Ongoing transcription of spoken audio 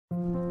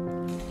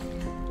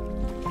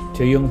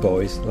2 young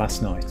boys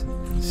last night,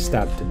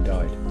 stabbed and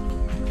died.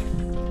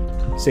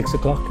 6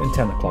 o'clock and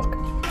 10 o'clock,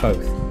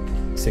 both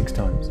 6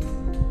 times.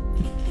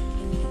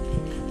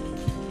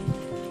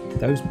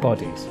 Those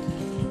bodies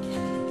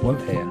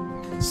won't hear,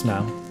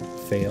 smell,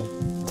 feel,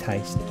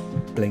 taste,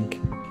 blink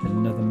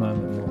another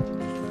moment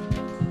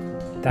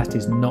more. That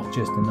is not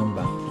just a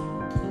number,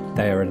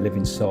 they are a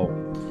living soul.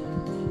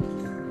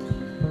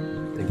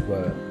 They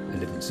were a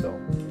living soul.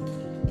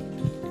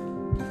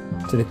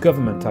 To the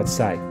government I'd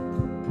say,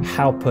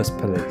 help us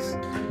police,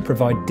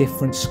 provide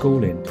different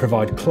schooling,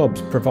 provide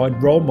clubs,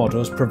 provide role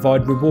models,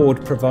 provide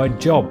reward, provide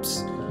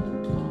jobs.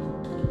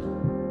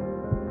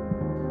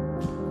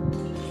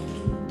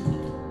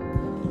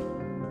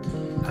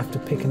 After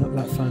picking up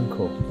that phone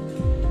call,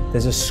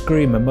 there's a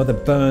scream a mother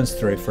burns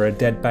through for a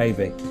dead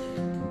baby.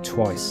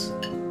 Twice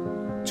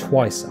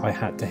I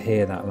had to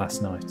hear that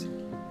last night.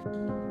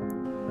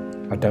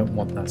 I don't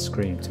want that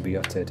scream to be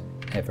uttered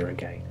ever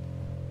again.